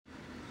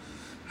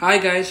Hi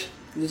guys,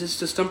 this is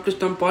the Stump to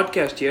Stump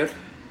podcast here,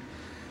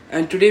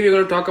 and today we're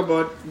going to talk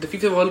about the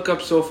FIFA World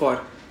Cup so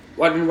far,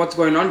 what's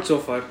going on so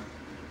far.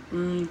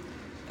 And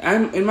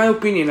in my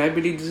opinion, I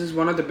believe this is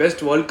one of the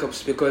best World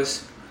Cups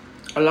because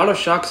a lot of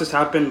shocks has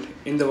happened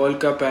in the World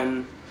Cup,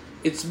 and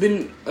it's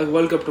been a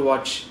World Cup to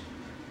watch.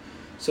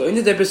 So in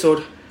this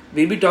episode,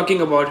 we'll be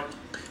talking about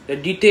the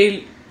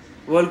detailed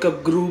World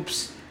Cup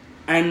groups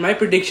and my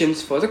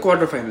predictions for the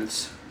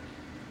quarterfinals.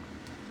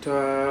 Let's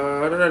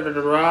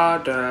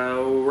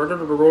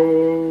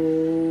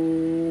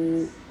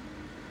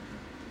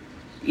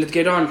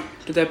get on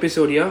to the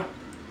episode here.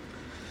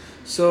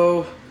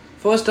 So,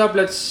 first up,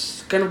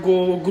 let's kind of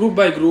go group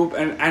by group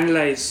and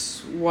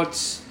analyze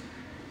what's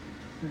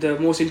the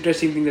most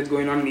interesting thing that's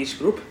going on in each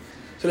group.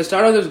 So, let's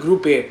start out with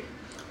Group A,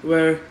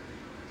 where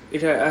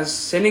it has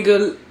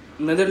Senegal,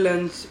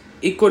 Netherlands,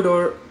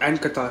 Ecuador, and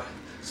Qatar.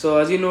 So,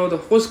 as you know, the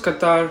host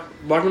Qatar,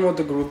 bottom of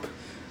the group,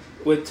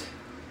 with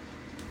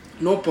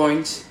no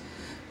points,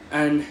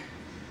 and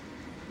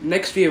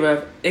next we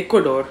have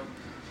Ecuador,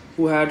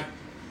 who had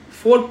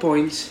 4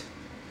 points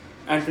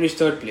and finished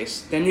third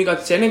place. Then we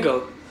got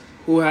Senegal,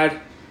 who had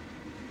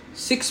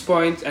 6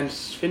 points and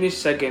finished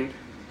second.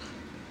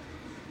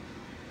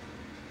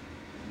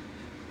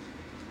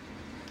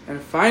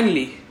 And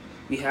finally,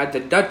 we had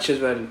the Dutch as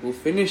well, who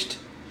finished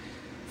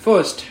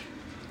first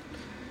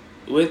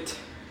with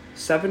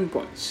 7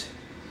 points.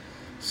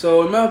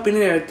 So in my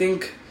opinion, I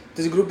think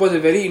this group was a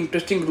very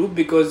interesting group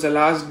because the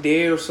last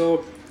day or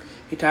so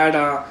it had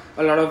a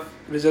lot of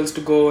results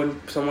to go in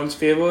someone's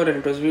favor, and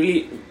it was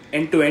really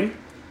end to end.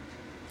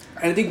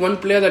 And I think one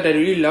player that I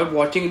really loved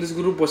watching in this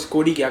group was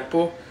Cody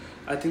Gakpo.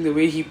 I think the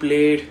way he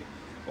played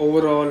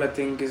overall, I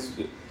think his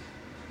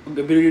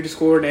ability to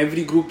score in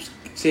every group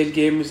stage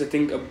game is, I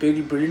think, a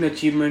brilliant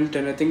achievement,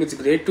 and I think it's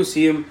great to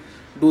see him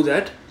do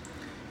that,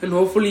 and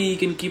hopefully he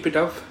can keep it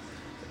up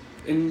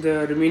in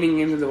the remaining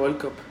games of the World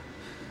Cup.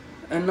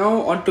 And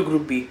now on to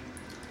Group B,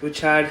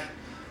 which had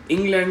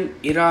England,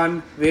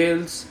 Iran,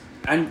 Wales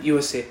and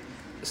USA.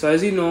 So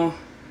as you know,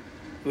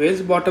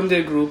 Wales bottomed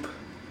their group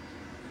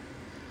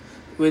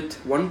with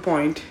 1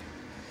 point,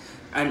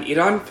 and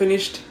Iran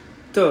finished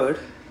third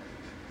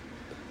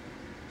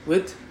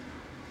with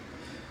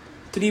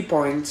 3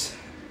 points.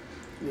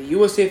 The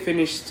USA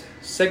finished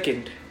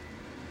second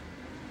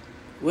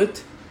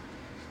with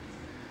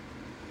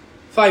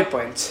 5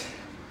 points.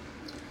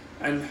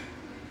 And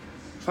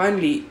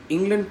finally,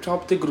 England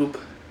topped the group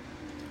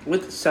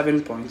with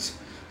 7 points.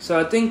 So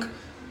I think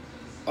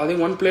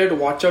one player to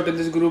watch out in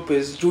this group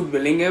is Jude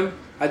Bellingham.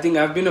 I think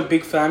I've been a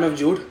big fan of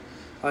Jude.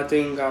 I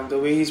think the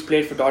way he's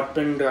played for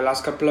Dortmund the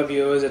last couple of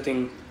years, I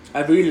think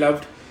I've really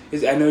loved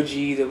his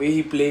energy, the way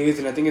he plays,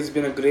 and I think it's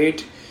been a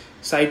great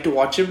sight to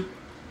watch him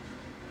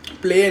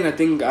play. And I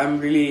think I'm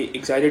really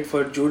excited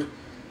for Jude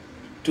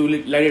to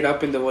light it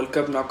up in the World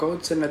Cup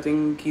knockouts, and I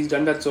think he's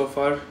done that so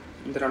far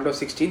in the round of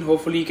 16.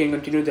 Hopefully he can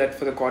continue that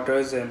for the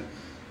quarters and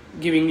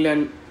give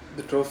England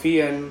the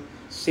trophy and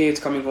say it's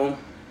coming home.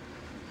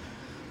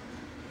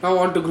 Now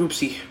on to Group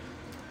C.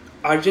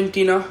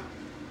 Argentina,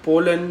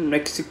 Poland,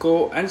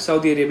 Mexico and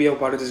Saudi Arabia are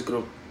part of this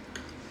group.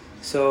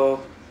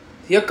 So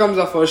here comes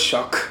our first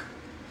shock.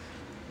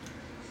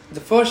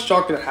 The first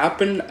shock that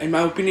happened, in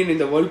my opinion, in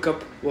the World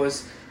Cup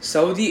was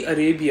Saudi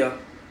Arabia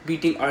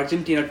beating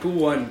Argentina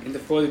 2-1 in the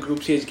first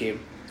group stage game.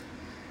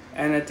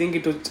 And I think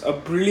it was a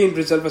brilliant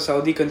result for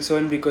Saudi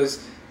concerned because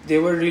they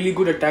were really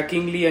good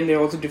attackingly, and they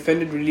also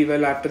defended really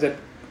well after that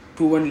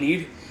 2-1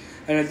 lead.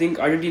 And I think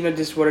Argentina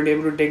just weren't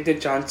able to take their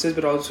chances,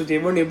 but also they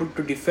weren't able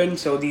to defend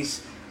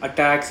Saudi's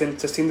attacks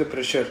and sustain the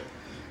pressure.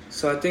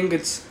 So I think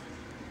it's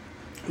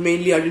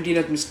mainly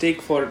Argentina's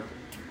mistake for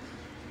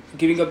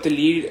giving up the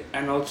lead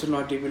and also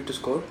not able to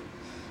score.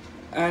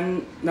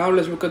 And now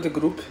let's look at the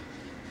group.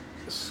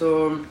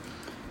 So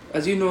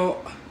as you know,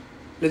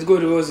 let's go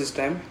reverse this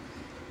time.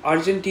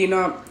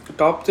 Argentina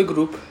topped the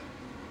group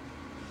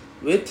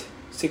with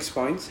 6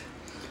 points.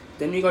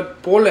 Then we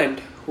got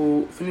Poland,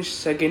 who finished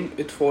second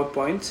with 4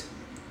 points.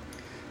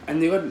 And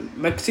we got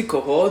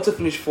Mexico, who also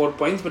finished 4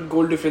 points, but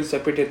goal difference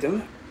separated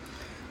them.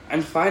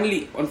 And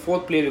finally, on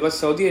fourth place, we got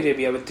Saudi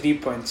Arabia with 3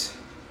 points.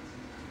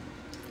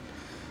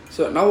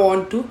 So now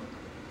on to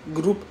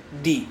Group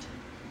D,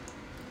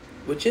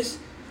 which is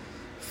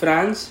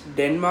France,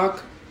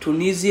 Denmark,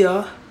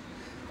 Tunisia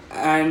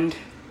and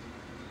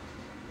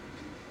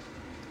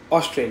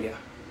Australia.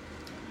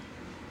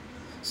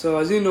 So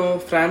as you know,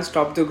 France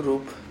topped the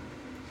group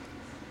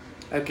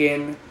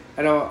again.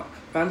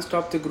 France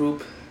topped the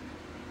group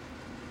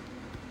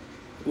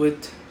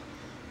with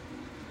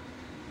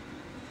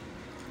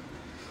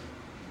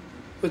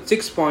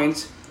 6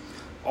 points.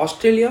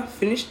 Australia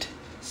finished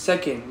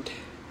second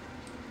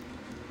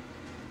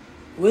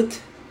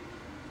with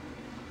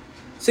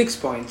 6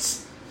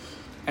 points,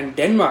 and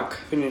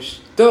Denmark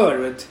finished third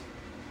with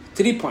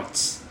 3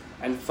 points.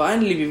 And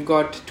finally, we've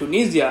got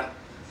Tunisia,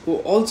 who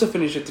also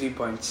finished with 3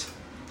 points.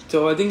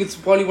 So I think it's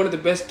probably one of the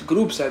best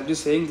groups. I'm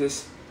just saying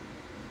this.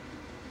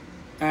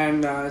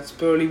 And it's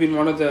probably been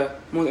one of the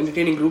most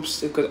entertaining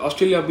groups because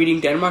Australia beating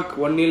Denmark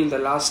 1-0 in the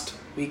last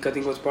week, I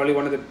think, was probably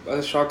one of the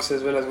other shocks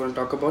as well as I'm going to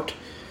talk about.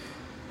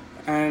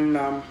 And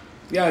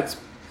yeah, it's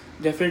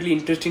definitely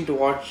interesting to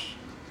watch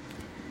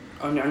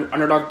on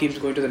underdog teams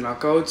going to the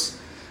knockouts.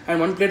 And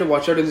one player to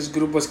watch out in this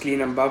group was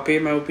Kylian Mbappe,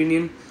 in my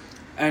opinion.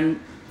 And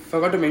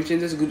forgot to mention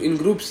this, in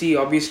Group C,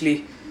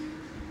 obviously,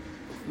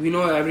 we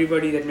know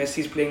everybody that Messi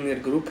is playing in their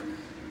group,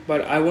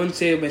 but I won't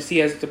say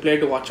Messi as the player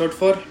to watch out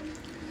for.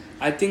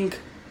 I think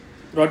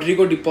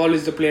Rodrigo De Paul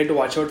is the player to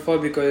watch out for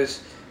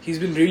because he's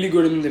been really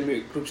good in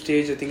the group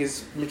stage. I think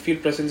his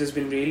midfield presence has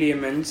been really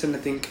immense, and I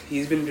think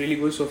he's been really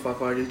good so far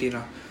for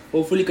Argentina.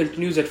 Hopefully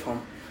continues that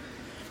form.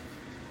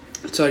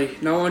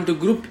 Now on to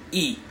Group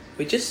E,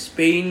 which is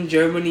Spain,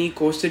 Germany,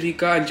 Costa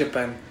Rica and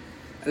Japan.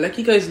 Like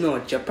you guys know,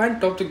 Japan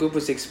topped the group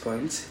with 6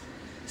 points.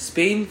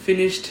 Spain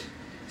finished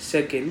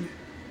second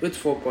with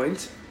 4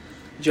 points.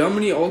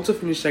 Germany also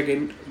finished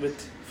second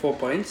with 4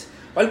 points,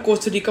 while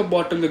Costa Rica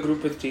bottomed the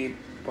group with 3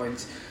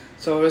 points.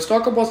 So let's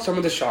talk about some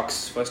of the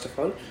shocks first of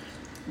all.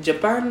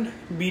 Japan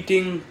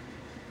beating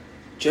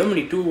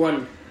Germany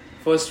 2-1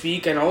 first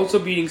week and also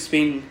beating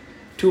Spain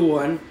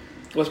 2-1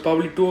 was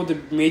probably two of the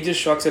major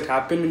shocks that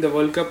happened in the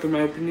World Cup, in my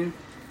opinion.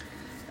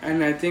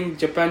 And I think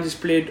Japan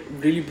just played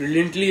really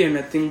brilliantly, and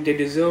I think they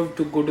deserve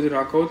to go to the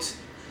knockouts.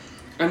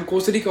 And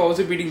Costa Rica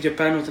also beating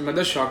Japan was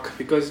another shock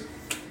because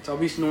it's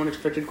obviously no one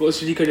expected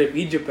Costa Rica to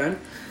beat Japan.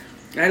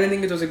 And I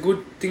think it was a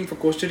good thing for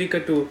Costa Rica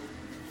to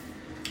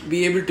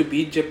be able to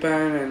beat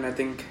Japan and I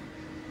think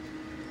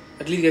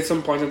at least get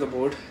some points on the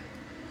board.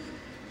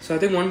 So I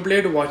think one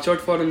player to watch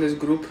out for in this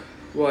group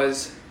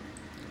was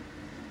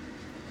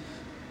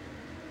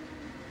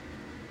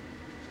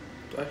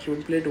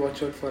one player to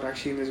watch out for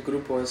in this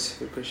group was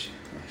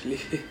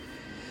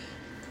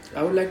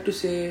I would like to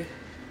say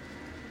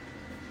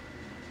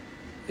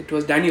it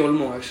was Dani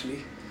Olmo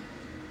actually.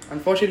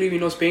 Unfortunately, we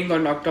know Spain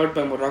got knocked out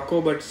by Morocco,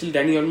 but still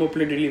Dani Olmo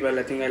played really well.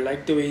 I think I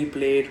liked the way he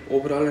played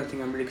overall. I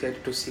think I'm really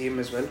excited to see him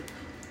as well.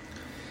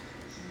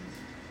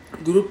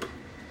 Group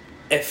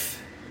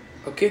F.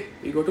 Okay,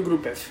 we go to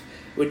Group F,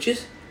 which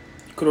is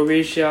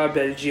Croatia,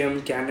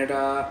 Belgium,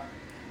 Canada,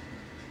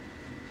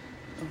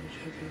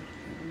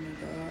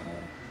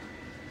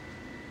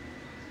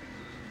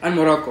 and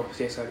Morocco.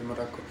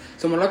 Morocco.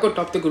 So Morocco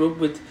topped the group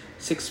with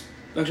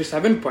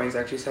 7 points.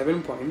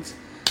 7 points.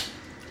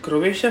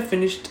 Croatia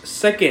finished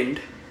second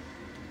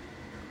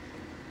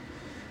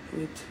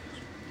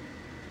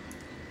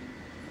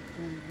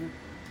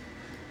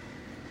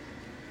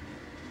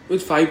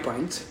with 5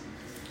 points,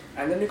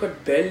 and then you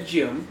got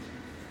Belgium,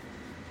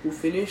 who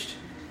finished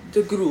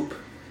the group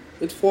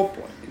with 4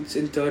 points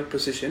in third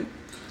position,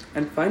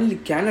 and finally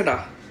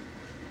Canada,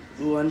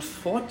 who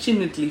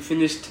unfortunately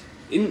finished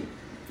in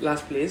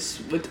last place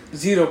with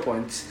 0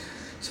 points.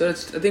 So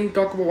let's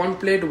talk about one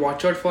player to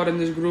watch out for in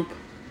this group.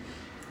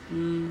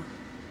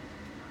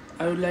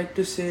 I would like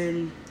to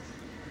say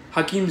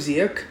Hakim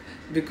Ziyech,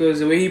 because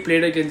the way he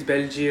played against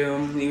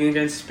Belgium, even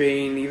against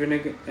Spain, even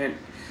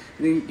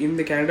in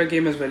the Canada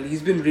game as well,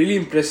 he's been really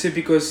impressive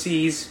because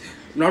he's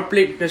not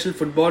played international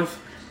football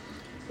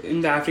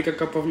in the Africa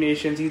Cup of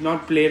Nations. He's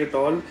not played at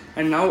all,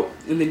 and now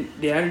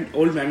they had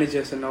old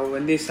managers, and now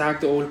when they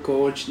sacked the old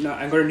coach, now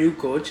I got a new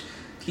coach.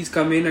 He's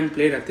come in and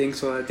played. I think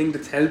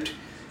that's helped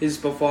his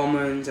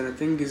performance, and I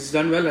think he's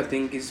done well. I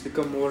think he's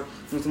become more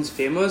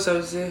famous, I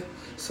would say.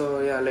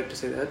 So yeah, I like to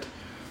say that.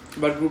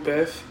 But Group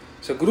F.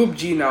 So Group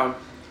G now,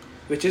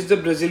 which is the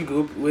Brazil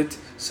group with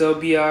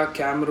Serbia,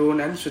 Cameroon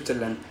and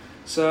Switzerland.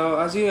 So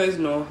as you guys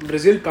know,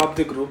 Brazil topped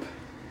the group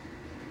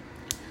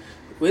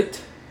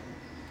with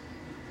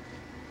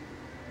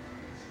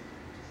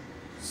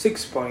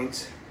 6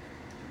 points.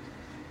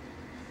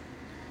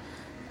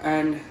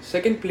 And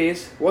second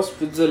place was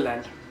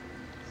Switzerland,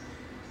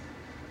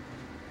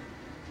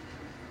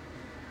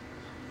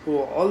 who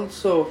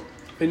also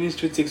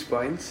finished with 6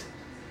 points.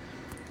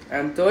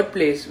 And third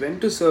place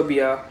went to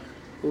Serbia,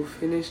 who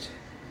finished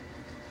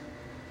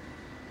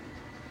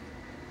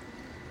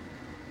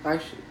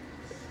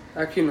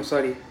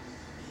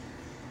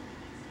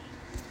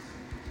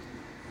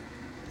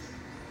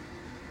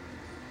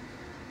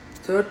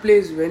third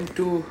place went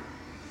to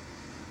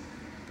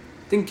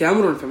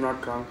Cameroon, if I'm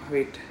not wrong.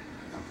 Wait,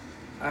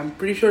 I'm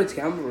pretty sure it's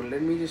Cameroon.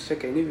 Let me just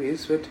check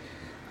anyways, but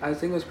I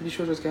was pretty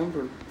sure it was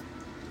Cameroon.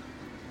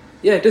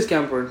 Yeah, it is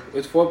Cameroon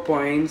with 4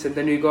 points, and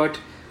then we got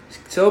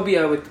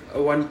Serbia with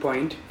 1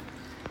 point.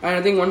 And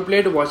I think one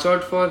player to watch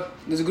out for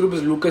this group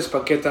is Lucas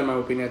Paqueta, in my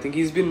opinion. I think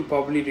he's been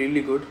probably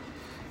really good,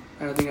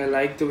 and I think I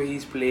like the way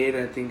he's played.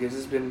 I think this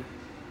has been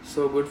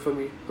so good for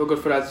me, so good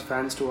for us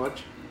fans to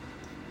watch.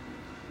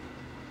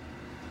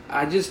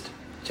 I just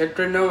checked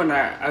right now, and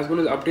I was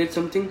going to update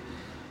something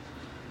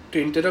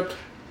to interrupt.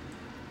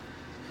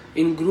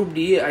 In Group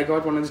D, I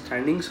got one of the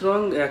standings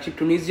wrong. Actually,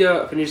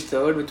 Tunisia finished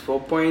third with 4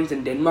 points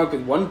and Denmark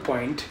with 1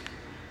 point.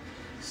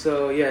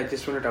 So yeah, I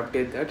just wanted to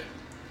update that.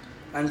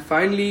 And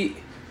finally,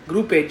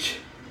 Group H,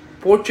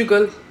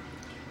 Portugal,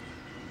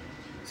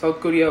 South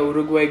Korea,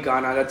 Uruguay,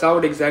 Ghana. That's how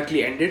it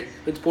exactly ended,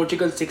 with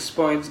Portugal 6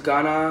 points,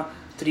 Ghana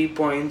 3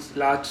 points,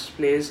 last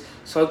place,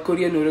 South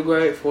Korea and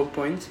Uruguay 4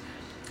 points.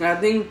 And I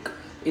think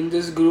in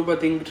this group, I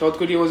think South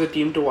Korea was a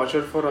team to watch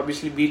out for,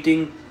 obviously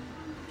beating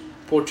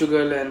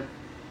Portugal, and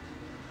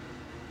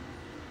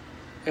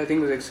I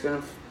think was kind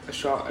of a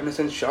shock, in a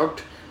sense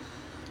shocked.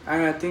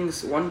 And I think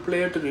one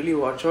player to really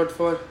watch out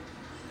for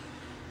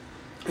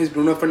is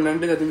Bruno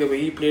Fernandes. I think the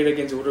way he played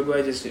against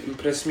Uruguay just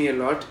impressed me a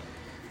lot.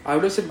 I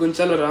would have said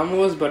Gonzalo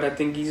Ramos, but I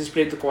think he just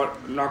played the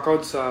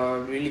knockouts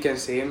really can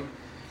say him.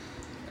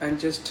 And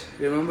just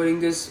remembering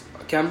this,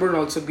 Cameroon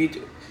also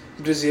beat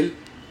Brazil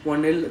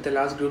 1-0 at the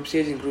last group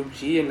stage in Group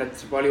G, and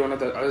that's probably one of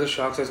the other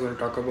shocks I was going to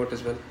talk about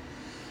as well.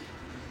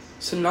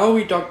 So now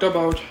we talked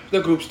about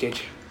the group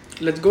stage.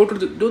 Let's go to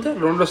the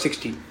round of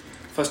 16.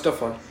 First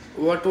of all,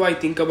 what do I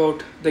think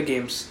about the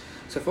games?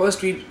 So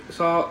first we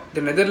saw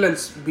the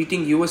Netherlands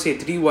beating USA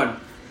 3-1.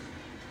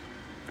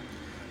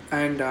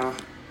 And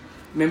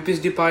Memphis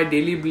Depay,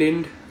 Daley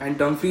Blind and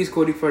Dumfries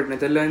scoring for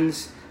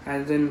Netherlands,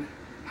 and then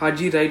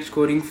Haji Wright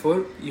scoring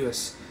for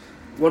US.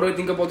 What do I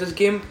think about this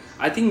game?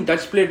 I think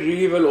Dutch played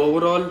really well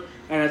overall,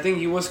 and I think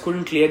US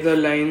couldn't clear the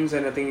lines,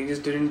 and I think he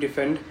just didn't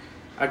defend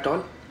at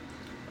all.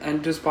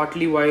 And it was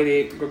partly why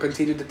they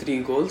conceded the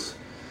 3 goals.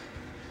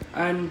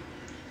 And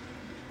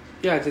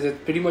yeah, that's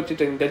pretty much it.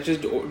 I think Dutch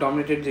just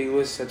dominated the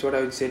US. That's what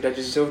I would say. Dutch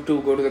deserved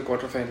to go to the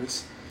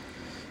quarterfinals.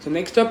 So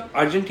next up,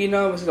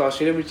 Argentina versus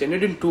Australia, which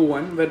ended in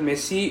 2-1, where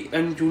Messi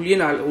and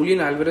Julian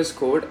Alvarez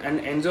scored, and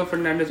Enzo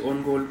Fernandez's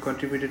own goal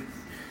contributed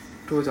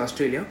towards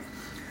Australia.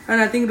 And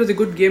I think it was a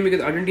good game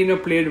because Argentina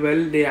played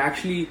well. They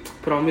actually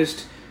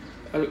promised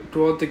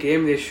throughout the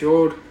game. They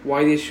showed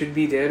why they should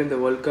be there in the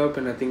World Cup,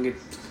 and I think it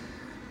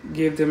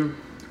gave them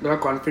a lot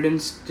of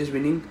confidence just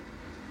winning.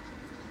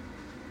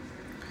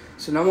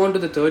 So now on to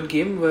the third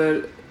game,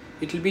 where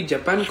it will be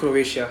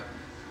Japan-Croatia.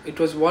 It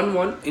was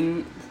 1-1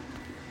 in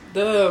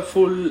the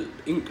full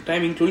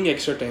time, including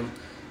extra time,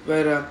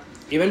 where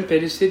even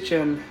Perisic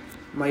and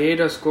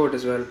Maeda scored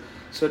as well.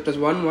 So it was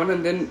 1-1,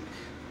 and then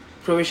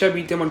Croatia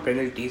beat them on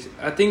penalties.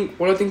 I think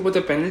what I think about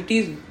the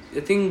penalties, I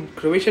think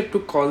Croatia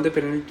took all the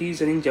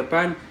penalties. I think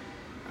Japan,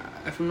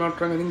 if I'm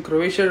not wrong, I think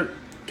Croatia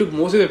took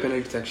most of the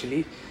penalties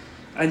actually,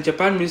 and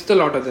Japan missed a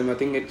lot of them. I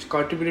think it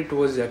contributed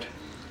towards that.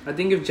 I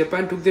think if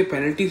Japan took their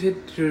penalties, it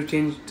would have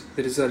changed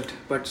the result.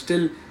 But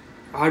still,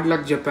 hard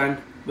luck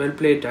Japan. Well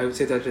played, I would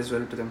say that as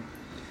well to them.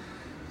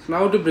 So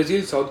now to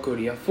Brazil, South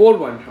Korea.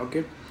 4-1,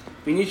 okay.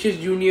 Vinicius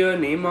Jr.,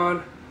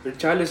 Neymar,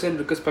 Richarlison,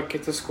 Lucas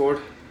Paqueta scored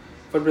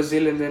for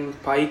Brazil, and then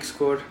Paik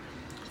scored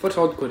for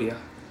South Korea.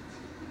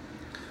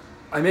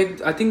 I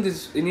think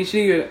this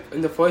initially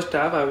in the first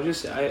half, I'm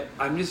just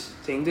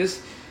saying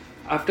this.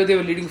 After they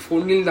were leading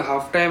 4-0 in the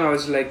halftime, I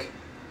was like,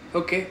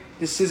 okay,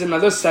 this is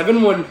another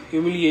 7-1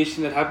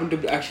 humiliation that happened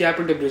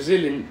to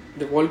Brazil in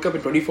the World Cup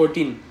in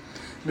 2014.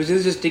 Brazil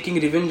is just taking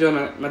revenge on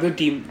another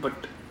team,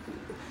 but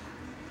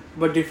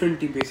different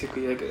team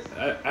basically, like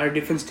at a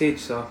different stage.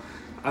 So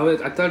I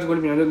thought it was going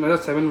to be another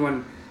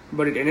 7-1,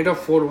 but it ended up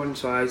 4-1.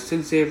 So I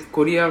still say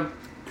Korea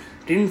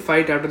didn't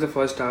fight after the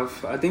first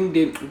half. I think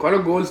they got a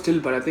goal still,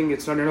 but I think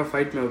it's not enough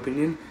fight in my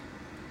opinion.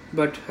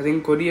 But I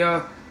think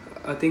Korea,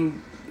 I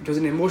think it was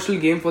an emotional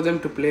game for them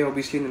to play,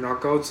 obviously in the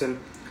knockouts, and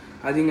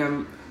I think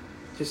I'm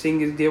just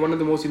saying they're one of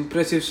the most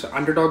impressive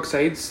underdog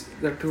sides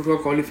that were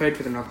qualified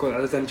for the knockout,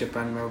 other than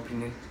Japan in my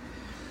opinion.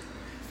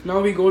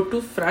 Now we go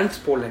to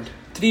France-Poland.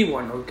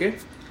 3-1, okay.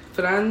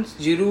 France,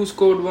 Giroud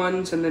scored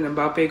once, and then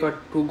Mbappe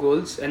got 2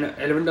 goals, and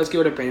Lewandowski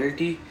got a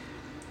penalty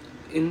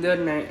in the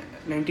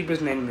 90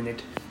 plus 9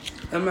 minute.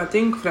 I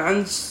think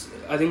France,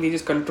 they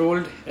just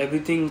controlled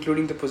everything,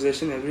 including the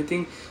possession,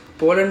 everything.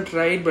 Poland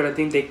tried, but I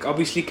think they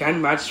obviously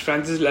can match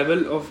France's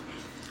level of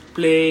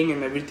playing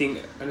and everything,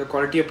 and the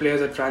quality of players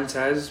that France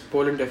has.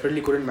 Poland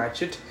definitely couldn't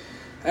match it,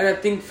 and I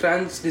think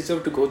France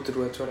deserved to go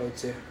through. That's what I would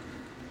say.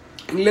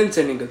 England,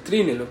 Senegal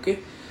 3-0, okay.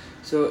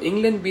 So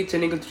England beat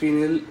Senegal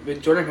 3-0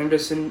 with Jordan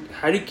Henderson,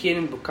 Harry Kane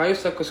and Bukayo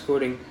Saka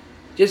scoring.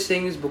 Just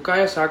saying this,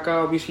 Bukayo Saka,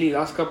 obviously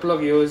last couple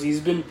of years he's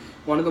been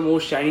one of the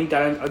most shining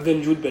talents other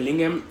than Jude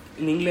Bellingham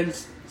in England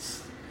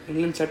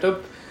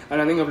setup,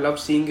 and I think I've loved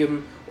seeing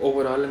him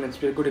overall, and it's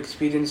been a good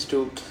experience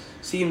to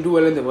see him do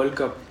well in the World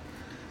Cup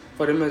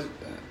for him as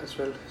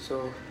well.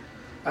 So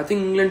I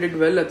think England did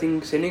well. I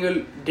think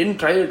Senegal didn't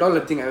try at all. I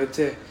would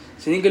say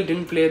Senegal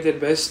didn't play their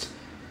best.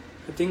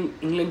 I think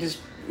England just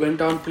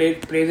went on,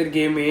 played their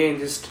game and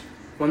just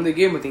won the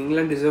game. I think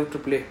England deserved to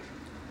play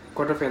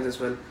quarterfinals as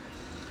well.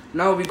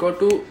 Now we go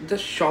to the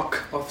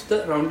shock of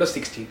the round of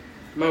 16,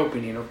 in my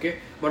opinion, okay.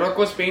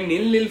 Morocco, Spain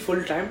 0-0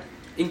 full time,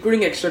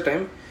 including extra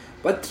time,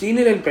 but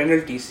 3-0 in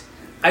penalties.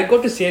 I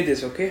got to say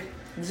this, okay.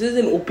 This is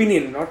an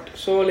opinion, not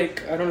so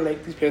like I don't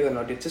like these players or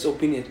not. It's just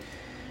opinion.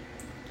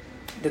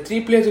 The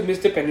 3 players who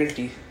missed the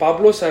penalty: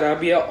 Pablo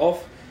Sarabia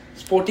of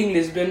Sporting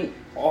Lisbon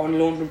on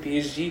loan from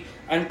PSG,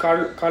 and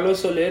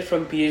Carlos Soler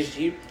from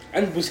PSG,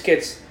 and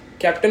Busquets,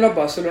 captain of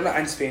Barcelona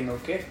and Spain,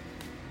 okay.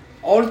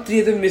 All 3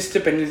 of them missed the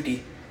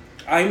penalty.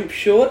 I'm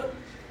sure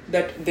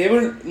that they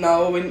will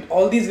now, when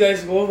all these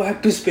guys go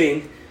back to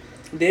Spain,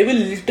 they will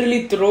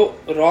literally throw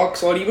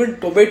rocks or even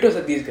tomatoes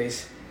at these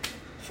guys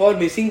for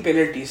missing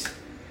penalties.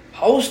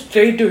 How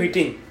straight to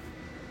hitting?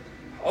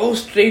 How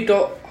straight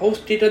are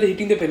they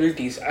hitting the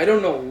penalties? I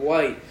don't know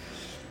why.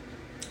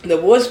 The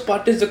worst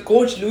part is the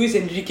coach Luis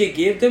Enrique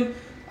gave them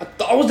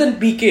 1,000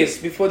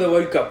 PKs before the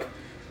World Cup,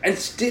 and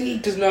still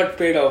it is not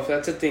paid off.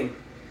 That's the thing.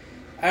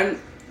 And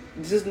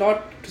this is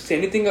not to say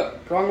anything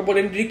wrong about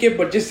Enrique,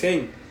 but just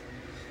saying.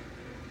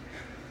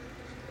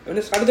 When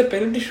I started the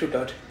penalty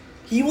shootout,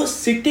 he was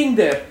sitting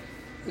there,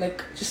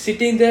 like just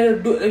sitting there.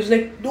 It was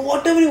like, do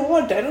whatever you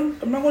want. I'm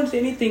not going to say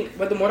anything.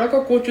 But the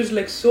Morocco coach was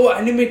like so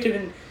animated,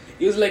 and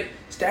he was like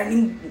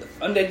standing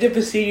on the edge of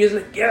his seat. He was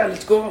like, yeah,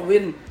 let's go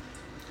win.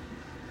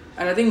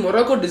 And I think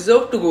Morocco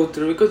deserved to go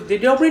through because they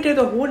dominated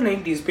the whole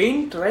 90s.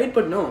 Spain tried,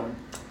 but no.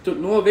 To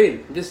no avail.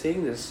 I'm just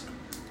saying this.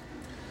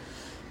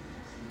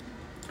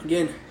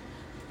 Again,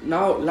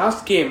 now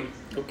last game,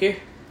 okay?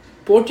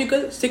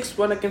 Portugal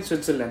 6-1 against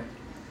Switzerland.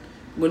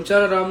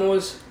 Gonçalo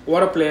Ramos,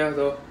 what a player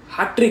though.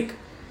 Hat-trick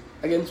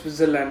against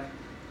Switzerland.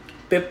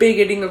 Pepe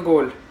getting a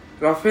goal.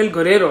 Rafael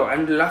Guerreiro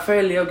and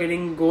Rafael Leao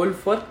getting a goal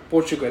for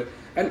Portugal.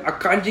 And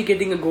Akanji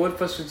getting a goal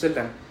for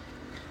Switzerland.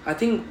 I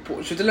think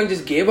Switzerland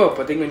just gave up.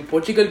 I think when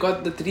Portugal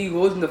got the 3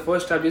 goals in the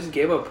first half, just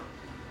gave up.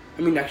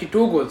 I mean, actually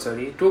 2 goals,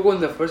 sorry. 2 goals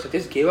in the first half.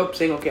 Just gave up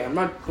saying, okay, I'm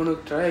not going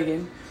to try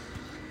again.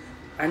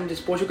 And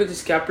just Portugal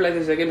just capitalized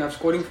the second half,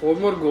 scoring 4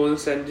 more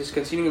goals and just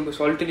conceding a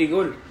solitary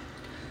goal.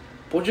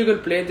 Portugal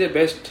played their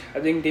best. I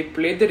think they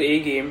played their A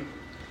game.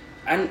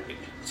 And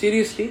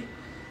seriously,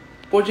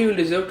 Portugal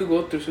deserved to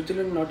go through.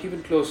 Switzerland not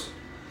even close.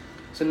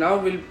 So now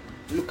we'll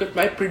look at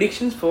my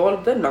predictions for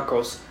the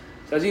knockouts.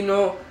 So as you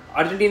know,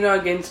 Argentina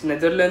against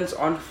Netherlands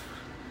on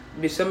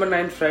December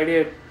 9th, Friday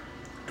at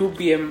 2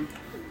 p.m.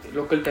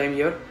 local time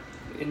here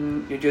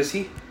in New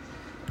Jersey.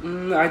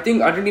 I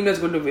think Argentina is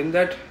going to win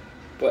that.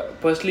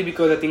 Personally,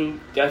 because I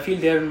feel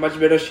they are in much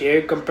better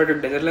shape compared to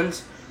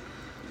Netherlands.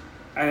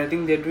 And I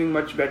think they're doing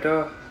much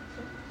better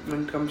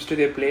when it comes to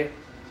their play.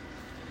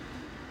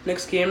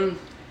 Next game,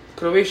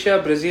 Croatia,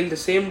 Brazil, the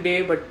same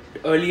day but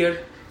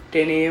earlier,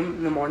 10 a.m.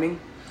 in the morning.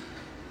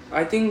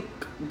 I think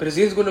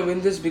Brazil is going to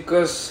win this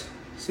because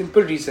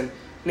simple reason.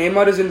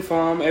 Neymar is in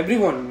form.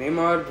 Everyone.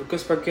 Neymar,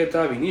 Lucas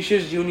Paqueta,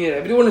 Vinicius Jr.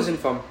 Everyone is in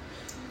form.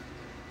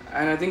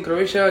 And I think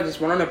Croatia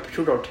just won on a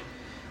shootout.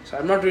 So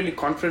I'm not really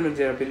confident in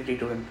their ability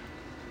to win.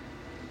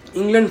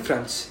 England,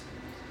 France.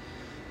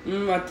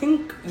 I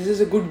think this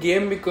is a good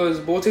game because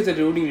both sides are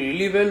doing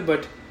really well.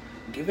 But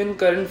given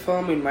current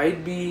form, it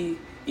might be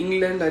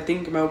England, I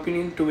think, in my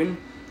opinion, to win.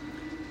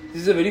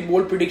 This is a very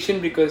bold prediction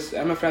because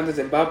I'm a fan of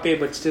Mbappe.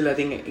 But still, I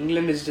think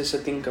England is just, I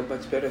think, a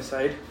much better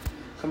side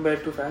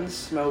compared to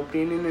France, my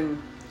opinion.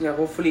 And yeah,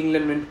 hopefully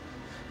England win.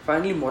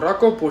 Finally,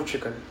 Morocco,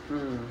 Portugal.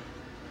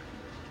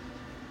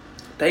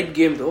 Tight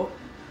game though.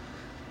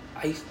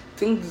 I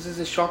think this is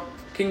a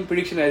shocking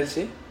prediction, I'll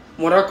say.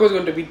 Morocco is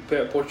going to beat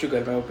Portugal,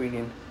 in my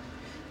opinion.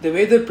 The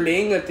way they're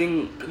playing, I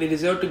think they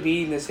deserve to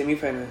be in the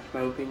semi-final, my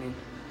opinion.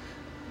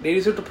 They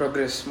deserve to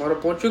progress.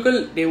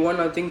 Portugal, they won,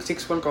 I think,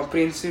 6-1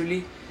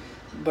 comprehensively.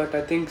 But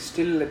I think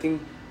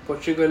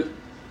Portugal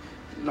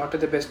not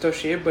at the best of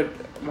shape. But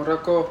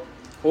Morocco,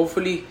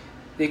 hopefully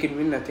they can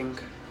win, I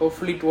think.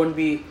 Hopefully it won't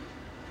be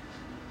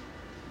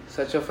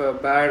such of a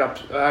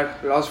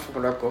bad loss for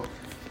Morocco.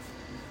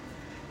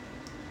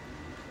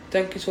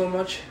 Thank you so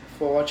much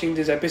for watching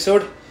this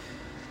episode.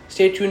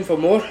 Stay tuned for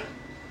more.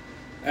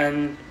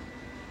 And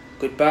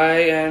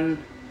goodbye and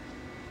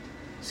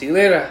see you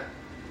later.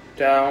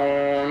 Down.